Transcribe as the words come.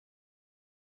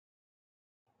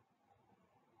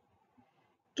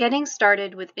Getting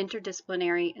started with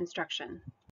interdisciplinary instruction.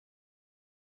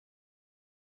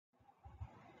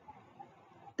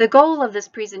 The goal of this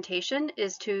presentation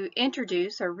is to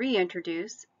introduce or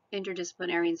reintroduce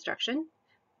interdisciplinary instruction,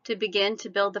 to begin to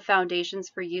build the foundations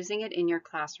for using it in your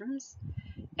classrooms,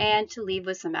 and to leave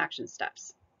with some action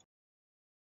steps.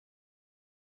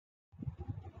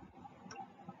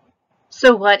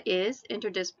 So what is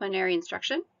interdisciplinary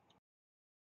instruction?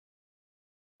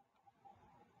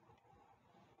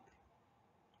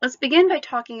 Let's begin by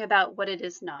talking about what it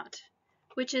is not,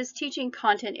 which is teaching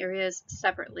content areas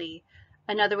separately.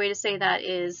 Another way to say that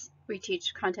is we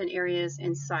teach content areas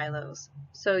in silos.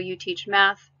 So you teach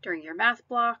math during your math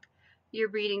block, your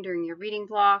reading during your reading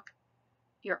block,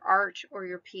 your art or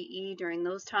your PE during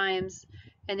those times,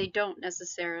 and they don't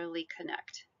necessarily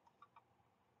connect.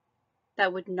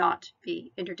 That would not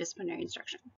be interdisciplinary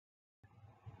instruction.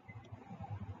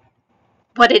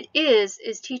 What it is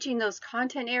teaching those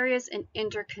content areas in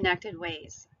interconnected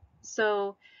ways.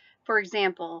 So, for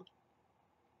example,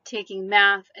 taking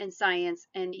math and science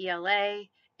and ELA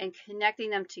and connecting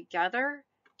them together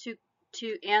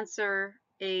to answer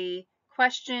a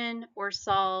question or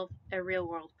solve a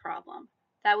real-world problem.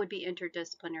 That would be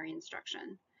interdisciplinary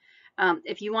instruction.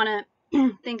 If you want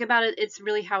to think about it, it's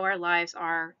really how our lives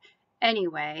are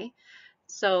anyway.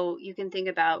 So you can think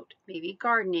about maybe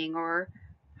gardening or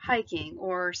hiking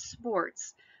or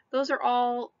sports. Those are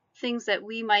all things that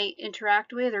we might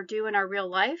interact with or do in our real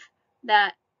life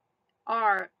that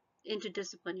are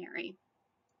interdisciplinary.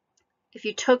 If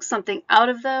you took something out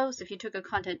of those, if you took a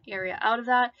content area out of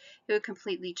that, it would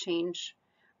completely change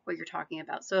what you're talking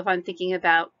about. So if I'm thinking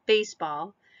about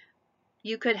baseball,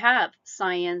 you could have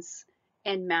science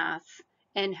and math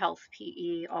and health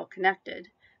PE all connected.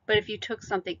 But if you took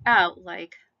something out,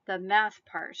 like the math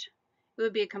part, it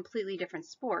would be a completely different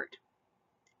sport.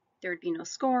 There would be no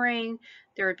scoring,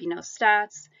 there would be no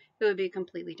stats, it would be a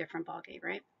completely different ballgame,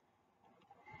 right?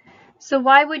 So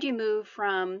why would you move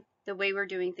from the way we're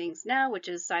doing things now, which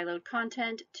is siloed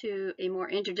content, to a more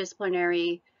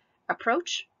interdisciplinary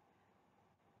approach?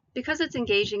 Because it's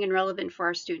engaging and relevant for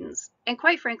our students, and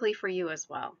quite frankly for you as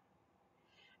well.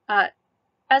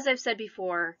 As I've said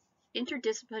before,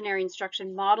 interdisciplinary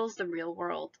instruction models the real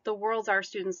world, the worlds our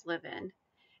students live in.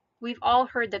 We've all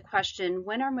heard the question,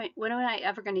 when am I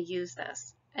ever going to use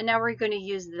this? And now we're going to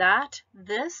use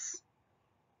this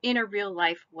in a real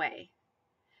life way,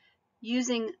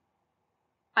 using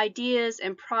ideas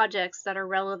and projects that are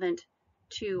relevant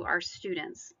to our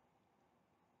students.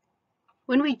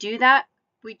 When we do that,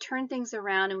 we turn things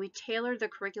around and we tailor the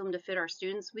curriculum to fit our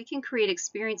students. We can create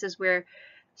experiences where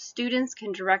students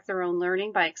can direct their own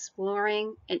learning by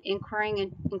exploring and inquiring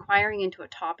into a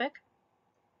topic.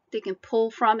 They can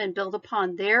pull from and build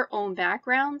upon their own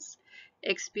backgrounds,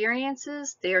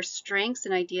 experiences, their strengths,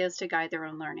 and ideas to guide their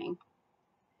own learning.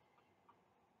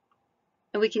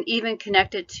 And we can even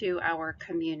connect it to our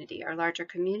community, our larger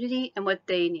community, and what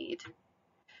they need.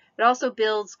 It also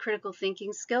builds critical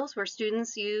thinking skills where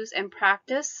students use and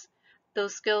practice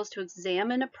those skills to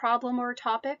examine a problem or a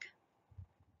topic.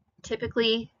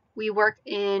 Typically, we work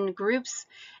in groups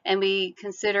and we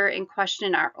consider and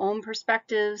question our own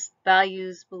perspectives,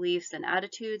 values, beliefs, and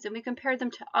attitudes, and we compare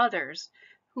them to others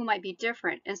who might be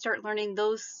different and start learning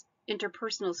those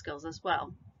interpersonal skills as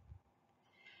well.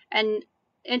 And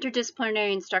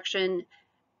interdisciplinary instruction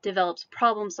develops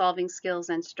problem-solving skills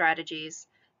and strategies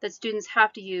that students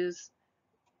have to use,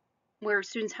 where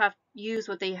students have to use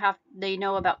what they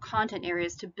know about content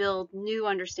areas to build new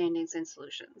understandings and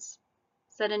solutions.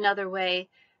 Said another way,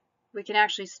 we can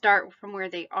actually start from where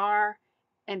they are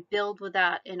and build with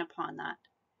that and upon that.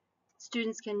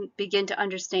 Students can begin to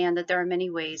understand that there are many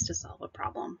ways to solve a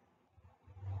problem.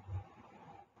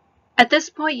 At this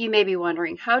point, you may be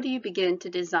wondering, how do you begin to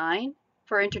design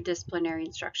for interdisciplinary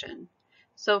instruction?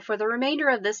 So for the remainder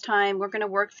of this time, we're going to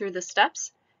work through the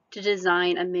steps to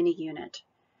design a mini unit.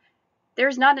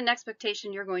 There's not an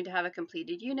expectation you're going to have a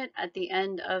completed unit at the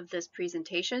end of this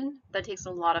presentation. That takes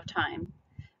a lot of time.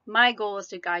 My goal is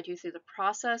to guide you through the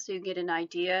process so you get an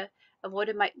idea of what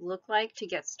it might look like to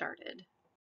get started.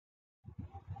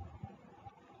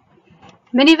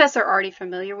 Many of us are already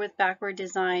familiar with backward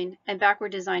design, and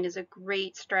backward design is a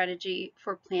great strategy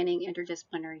for planning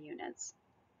interdisciplinary units.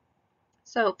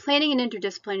 So planning an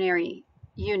interdisciplinary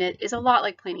unit is a lot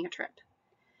like planning a trip.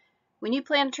 When you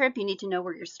plan a trip, you need to know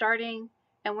where you're starting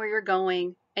and where you're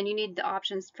going, and you need the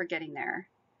options for getting there.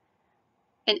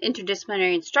 In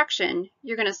interdisciplinary instruction,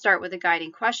 you're going to start with a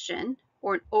guiding question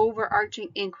or an overarching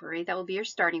inquiry that will be your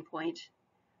starting point.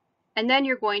 And then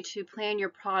you're going to plan your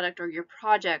product or your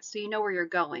project so you know where you're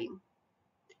going.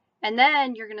 And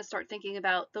then you're going to start thinking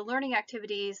about the learning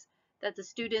activities that the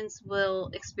students will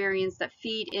experience that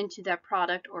feed into that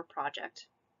product or project.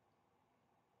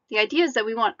 The idea is that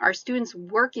we want our students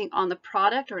working on the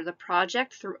product or the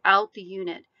project throughout the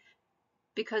unit,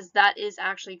 because that is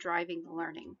actually driving the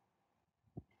learning.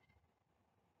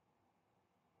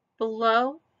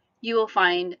 Below, you will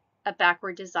find a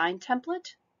backward design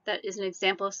template that is an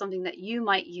example of something that you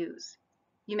might use.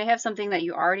 You may have something that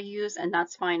you already use, and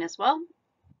that's fine as well.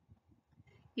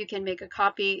 You can make a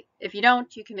copy. If you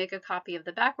don't, you can make a copy of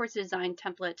the backwards design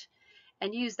template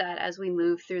and use that as we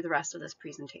move through the rest of this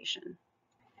presentation.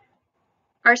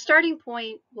 Our starting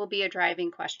point will be a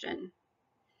driving question.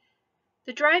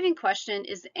 The driving question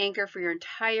is the anchor for your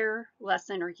entire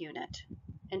lesson or unit.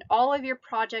 And all of your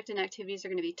project and activities are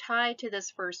going to be tied to this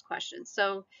first question.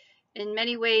 So in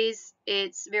many ways,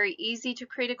 it's very easy to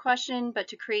create a question, but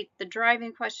to create the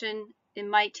driving question, it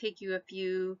might take you a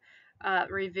few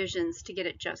revisions to get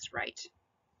it just right.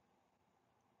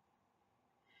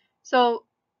 So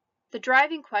the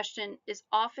driving question is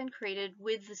often created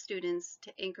with the students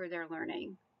to anchor their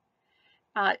learning.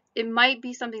 It might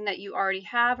be something that you already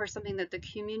have or something that the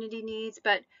community needs,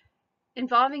 but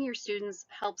involving your students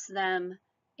helps them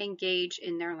engage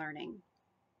in their learning.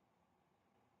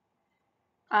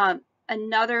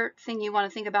 Another thing you want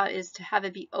to think about is to have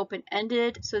it be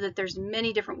open-ended so that there's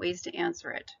many different ways to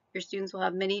answer it. Your students will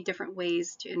have many different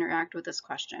ways to interact with this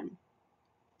question.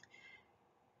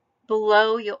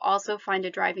 Below, you'll also find a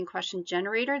driving question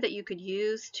generator that you could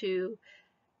use to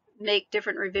make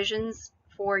different revisions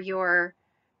for your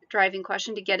driving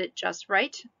question to get it just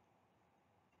right.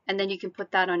 And then you can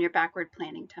put that on your backward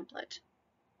planning template.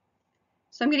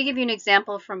 So I'm going to give you an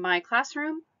example from my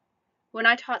classroom. When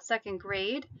I taught second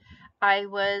grade,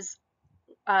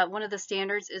 one of the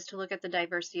standards is to look at the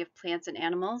diversity of plants and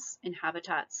animals in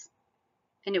habitats.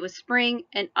 And it was spring,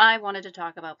 and I wanted to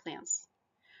talk about plants.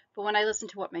 But when I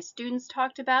listened to what my students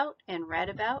talked about and read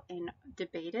about and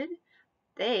debated,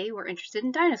 they were interested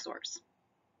in dinosaurs.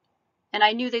 And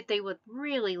I knew that they would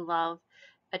really love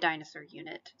a dinosaur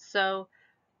unit. So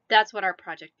that's what our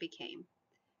project became.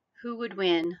 Who would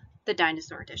win the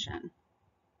dinosaur edition?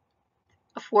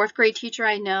 A fourth grade teacher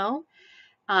I know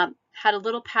had a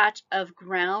little patch of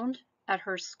ground at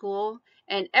her school,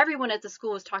 and everyone at the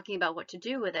school was talking about what to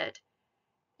do with it.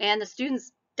 And the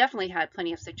students definitely had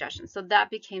plenty of suggestions. So that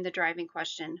became the driving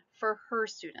question for her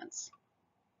students.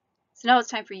 So now it's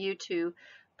time for you to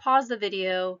pause the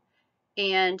video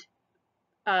and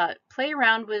play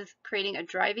around with creating a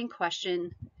driving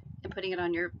question and putting it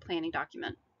on your planning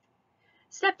document.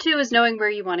 Step 2 is knowing where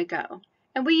you want to go.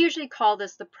 And we usually call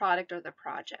this the product or the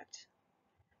project.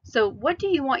 So what do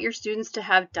you want your students to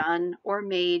have done or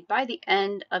made by the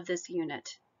end of this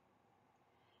unit?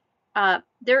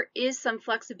 There is some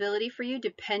flexibility for you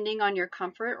depending on your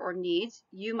comfort or needs.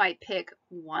 You might pick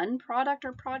one product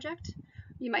or project.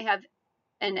 You might have,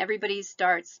 and everybody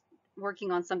starts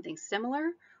working on something similar,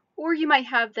 or you might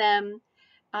have them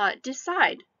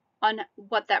decide on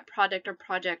what that product or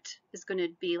project is going to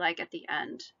be like at the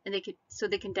end, and so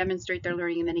they can demonstrate their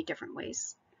learning in many different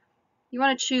ways. You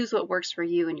want to choose what works for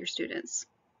you and your students.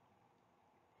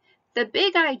 The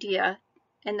big idea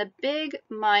and the big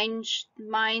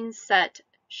mindset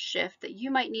shift that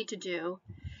you might need to do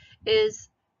is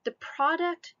the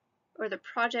product or the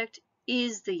project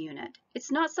is the unit.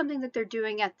 It's not something that they're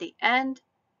doing at the end.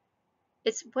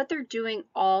 It's what they're doing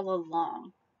all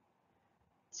along.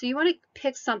 So you want to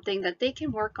pick something that they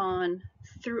can work on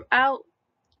throughout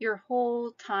your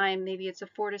whole time. Maybe it's a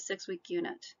 4 to 6 week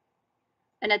unit.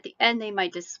 And at the end, they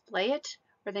might display it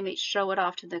or they might show it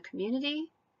off to the community.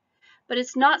 But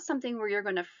it's not something where you're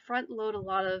going to front load a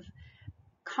lot of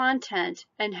content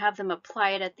and have them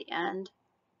apply it at the end.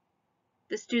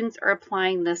 The students are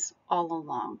applying this all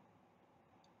along.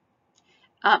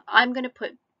 I'm going to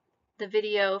put the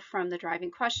video from the driving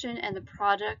question and the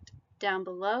project down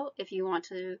below if you want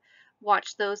to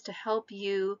watch those to help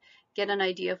you get an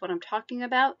idea of what I'm talking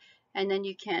about, and then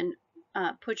you can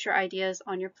put your ideas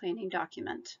on your planning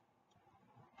document.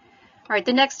 All right,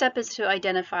 the next step is to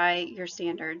identify your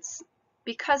standards.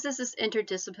 Because this is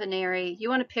interdisciplinary, you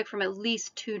want to pick from at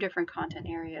least 2 different content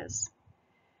areas.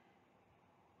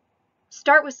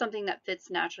 Start with something that fits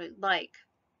naturally, like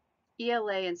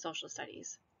ELA and social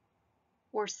studies,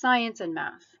 or science and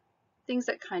math, things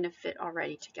that kind of fit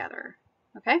already together,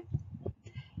 okay?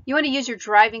 You want to use your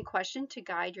driving question to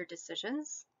guide your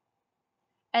decisions,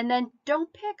 and then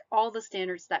don't pick all the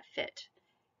standards that fit.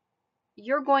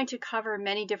 You're going to cover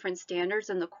many different standards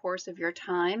in the course of your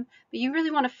time, but you really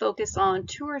want to focus on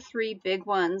 2 or 3 big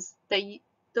ones.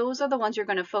 Those are the ones you're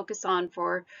going to focus on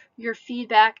for your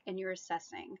feedback and your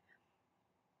assessing.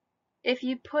 if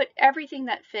you put everything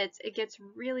that fits, it gets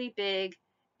really big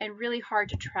and really hard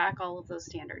to track all of those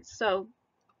standards. So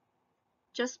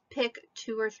just pick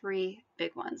 2 or 3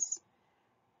 big ones.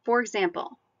 For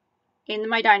example, in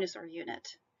my dinosaur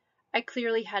unit, I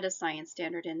clearly had a science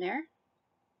standard in there,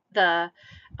 the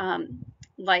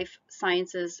life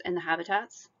sciences and the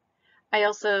habitats. I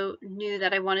also knew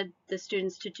that I wanted the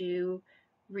students to do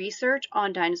research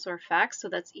on dinosaur facts, so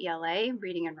that's ELA,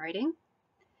 reading and writing.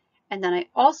 And then I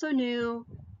also knew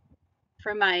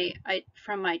from my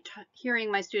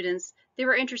hearing my students, they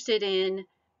were interested in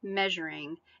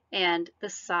measuring and the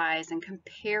size and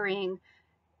comparing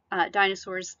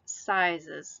dinosaurs'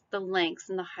 sizes, the lengths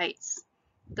and the heights,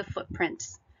 the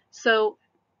footprints. So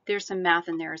there's some math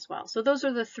in there as well. So those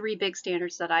are the 3 big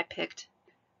standards that I picked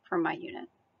for my unit.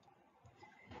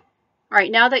 All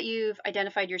right, now that you've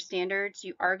identified your standards,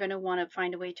 you are going to want to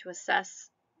find a way to assess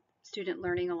student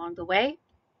learning along the way.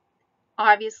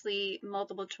 Obviously,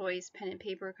 multiple choice, pen and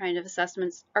paper kind of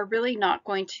assessments are really not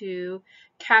going to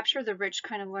capture the rich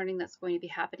kind of learning that's going to be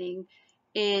happening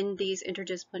in these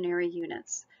interdisciplinary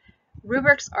units.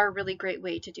 Rubrics are a really great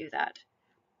way to do that.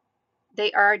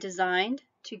 They are designed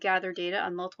to gather data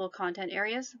on multiple content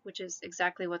areas, which is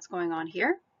exactly what's going on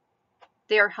here.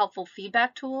 They are helpful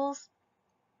feedback tools.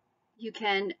 You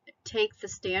can take the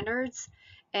standards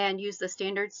and use the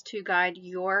standards to guide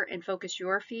your and focus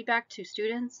your feedback to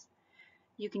students.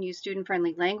 You can use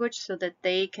student-friendly language so that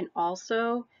they can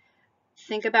also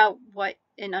think about what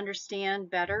and understand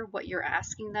better what you're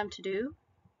asking them to do.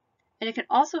 And it can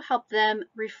also help them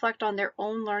reflect on their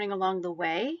own learning along the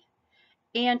way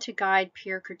and to guide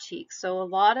peer critique. So a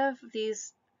lot of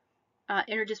these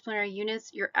interdisciplinary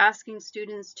units, you're asking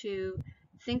students to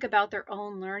think about their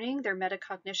own learning, their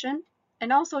metacognition,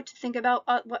 and also to think about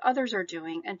what others are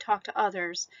doing and talk to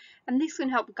others. And these can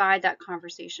help guide that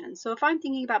conversation. So if I'm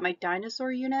thinking about my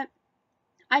dinosaur unit,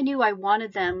 I knew I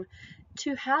wanted them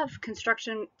to have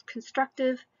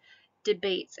constructive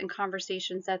debates and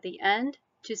conversations at the end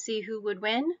to see who would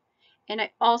win. And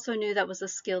I also knew that was a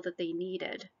skill that they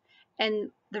needed. And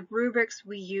the rubrics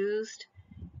we used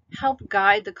help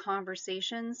guide the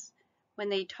conversations when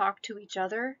they talk to each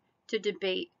other to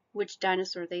debate which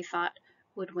dinosaur they thought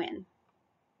would win.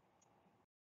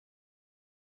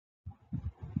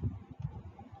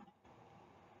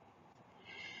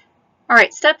 All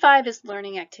right, step 5 is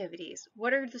learning activities.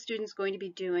 What are the students going to be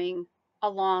doing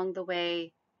along the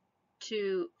way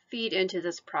to feed into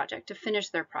this project, to finish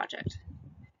their project?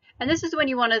 And this is when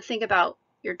you want to think about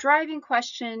your driving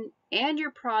question and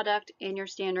your product and your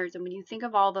standards. And when you think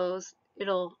of all those,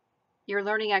 your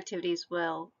learning activities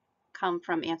will come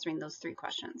from answering those 3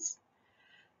 questions.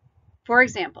 For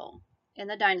example, in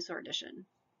the dinosaur edition,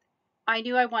 I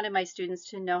knew I wanted my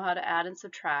students to know how to add and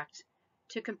subtract,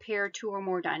 to compare 2 or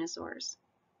more dinosaurs,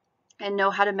 and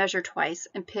know how to measure twice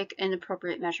and pick an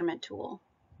appropriate measurement tool.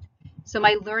 So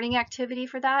my learning activity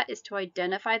for that is to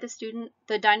identify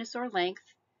the dinosaur length,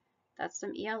 that's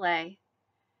some ELA,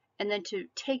 and then to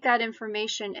take that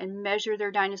information and measure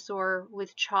their dinosaur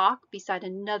with chalk beside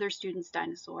another student's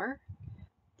dinosaur.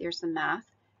 There's some math.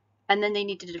 And then they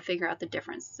needed to figure out the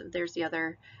difference. So there's the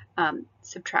other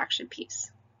subtraction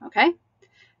piece, okay?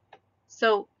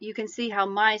 So you can see how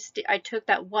I took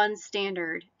that one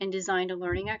standard and designed a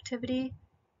learning activity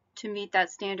to meet that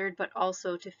standard, but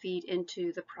also to feed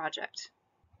into the project.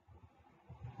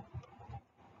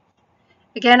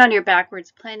 Again, on your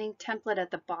backwards planning template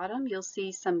at the bottom, you'll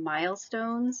see some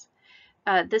milestones.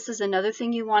 This is another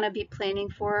thing you want to be planning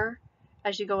for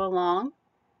as you go along.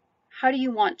 How do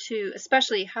you want to,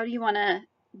 especially how do you want to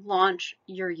launch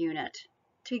your unit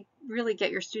to really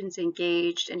get your students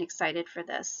engaged and excited for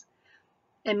this?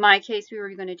 In my case, we were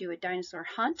going to do a dinosaur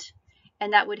hunt,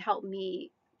 and that would help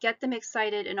me get them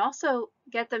excited and also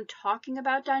get them talking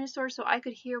about dinosaurs so I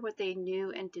could hear what they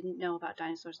knew and didn't know about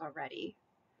dinosaurs already.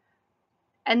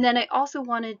 And then I also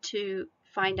wanted to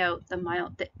find out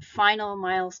the final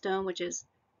milestone, which is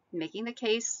making the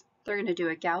case. They're going to do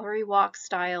a gallery walk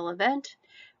style event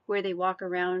where they walk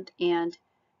around and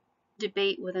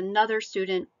debate with another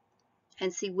student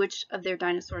and see which of their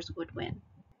dinosaurs would win.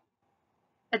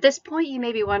 At this point, you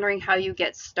may be wondering how you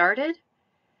get started.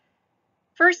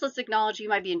 First, let's acknowledge you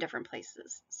might be in different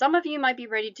places. Some of you might be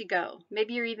ready to go.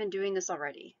 Maybe you're even doing this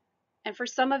already. And for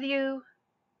some of you,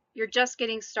 you're just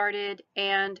getting started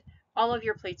and all of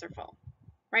your plates are full,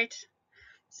 right?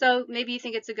 So maybe you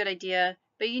think it's a good idea,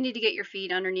 but you need to get your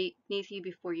feet underneath you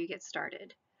before you get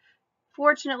started.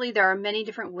 Fortunately, there are many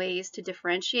different ways to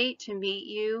differentiate to meet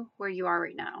you where you are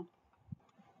right now.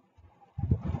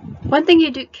 One thing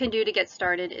you can do to get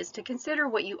started is to consider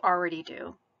what you already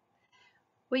do.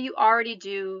 what you already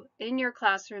do in your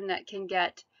classroom that can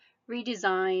get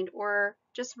redesigned or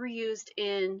just reused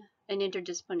in an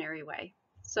interdisciplinary way.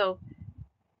 So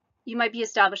you might be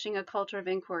establishing a culture of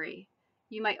inquiry.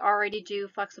 You might already do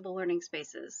flexible learning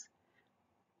spaces.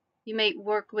 You may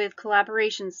work with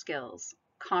collaboration skills,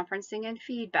 conferencing and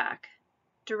feedback,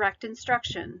 direct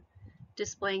instruction,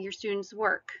 displaying your students'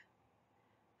 work,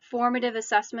 formative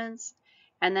assessments,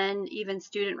 and then even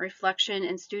student reflection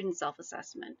and student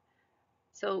self-assessment.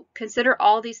 So consider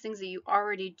all these things that you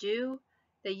already do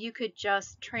that you could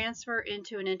just transfer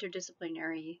into an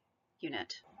interdisciplinary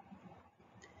unit.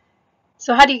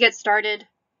 So how do you get started?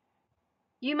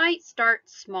 You might start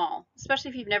small, especially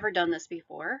if you've never done this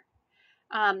before.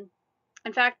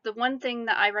 In fact, the one thing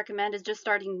that I recommend is just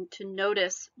starting to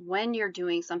notice when you're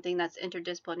doing something that's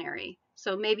interdisciplinary.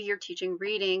 So maybe you're teaching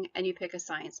reading and you pick a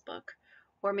science book,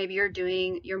 or maybe you're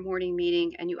doing your morning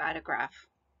meeting and you add a graph.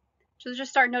 So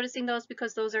just start noticing those,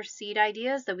 because those are seed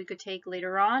ideas that we could take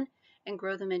later on and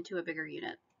grow them into a bigger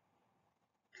unit.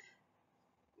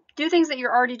 Do things that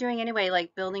you're already doing anyway,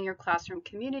 like building your classroom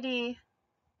community,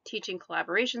 teaching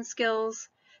collaboration skills,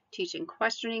 teaching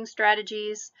questioning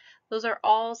strategies. Those are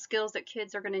all skills that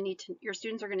kids are going to need to, your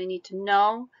students are going to need to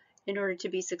know in order to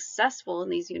be successful in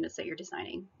these units that you're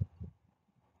designing.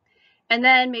 And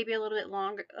then maybe a little bit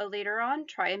longer later on,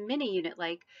 try a mini unit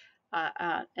like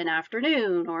an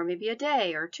afternoon, or maybe a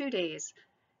day or 2 days.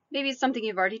 Maybe it's something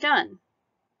you've already done.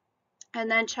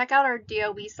 And then check out our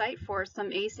DOE site for some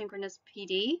asynchronous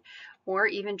PD, or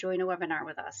even join a webinar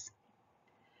with us.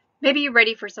 Maybe you're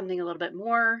ready for something a little bit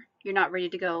more. You're not ready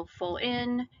to go full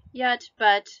in yet,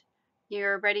 but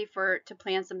you're ready to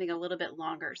plan something a little bit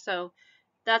longer. So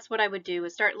that's what I would do,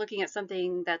 is start looking at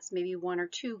something that's maybe 1 or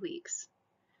 2 weeks.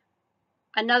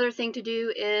 Another thing to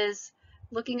do is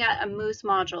looking at a Moose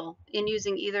module and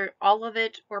using either all of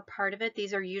it or part of it.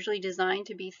 These are usually designed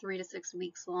to be 3 to 6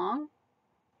 weeks long,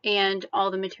 and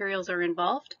all the materials are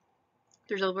involved.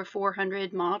 There's over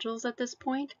 400 modules at this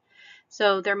point,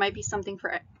 so there might be something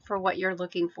for what you're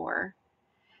looking for.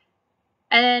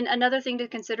 And another thing to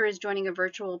consider is joining a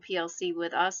virtual PLC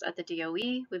with us at the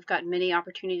DOE. We've got many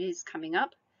opportunities coming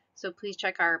up, so please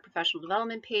check our professional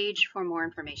development page for more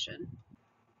information.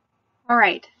 All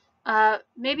right,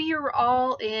 maybe you're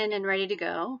all in and ready to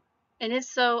go, and if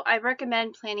so, I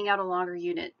recommend planning out a longer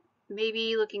unit,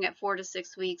 maybe looking at 4 to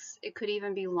 6 weeks. It could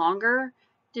even be longer,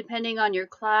 depending on your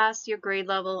class, your grade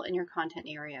level, and your content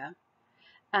area.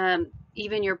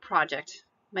 Even your project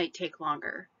might take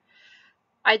longer.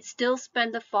 I'd still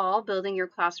spend the fall building your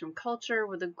classroom culture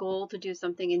with a goal to do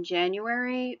something in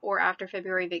January or after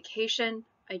February vacation.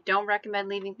 I don't recommend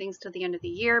leaving things to the end of the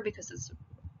year because it's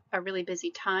a really busy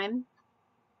time.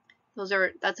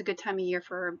 That's a good time of year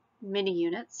for mini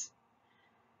units.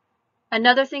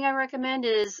 Another thing I recommend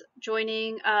is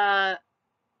joining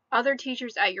other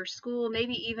teachers at your school,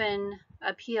 maybe even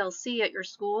a PLC at your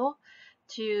school,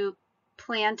 to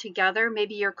plan together.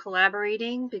 Maybe you're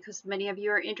collaborating because many of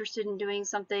you are interested in doing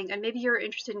something, and maybe you're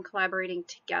interested in collaborating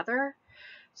together.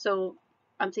 So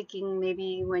I'm thinking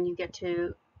maybe when you get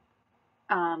to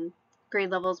grade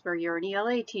levels where you're an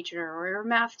ELA teacher or you're a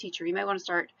math teacher, you might want to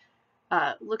start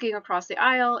looking across the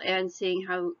aisle and seeing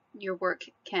how your work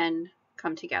can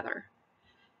come together.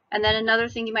 And then another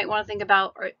thing you might want to think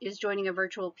about is joining a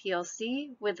virtual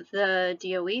PLC with the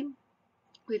DOE.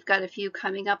 We've got a few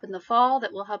coming up in the fall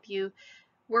that will help you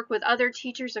work with other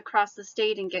teachers across the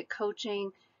state and get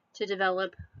coaching to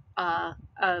develop a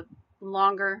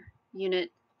longer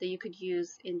unit that you could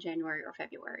use in January or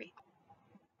February.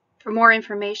 For more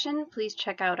information, please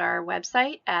check out our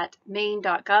website at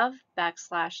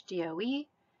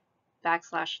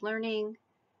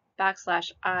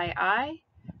maine.gov/DOE/learning/II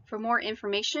for more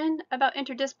information about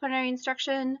interdisciplinary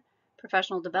instruction,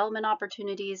 professional development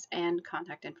opportunities, and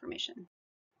contact information.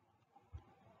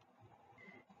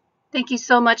 Thank you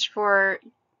so much for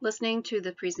listening to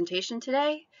the presentation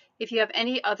today. If you have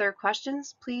any other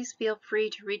questions, please feel free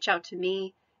to reach out to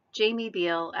me, Jamie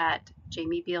Beal, at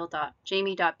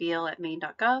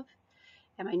jamie.beal@maine.gov,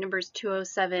 and my number is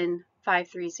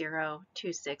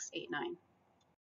 207-530-2689.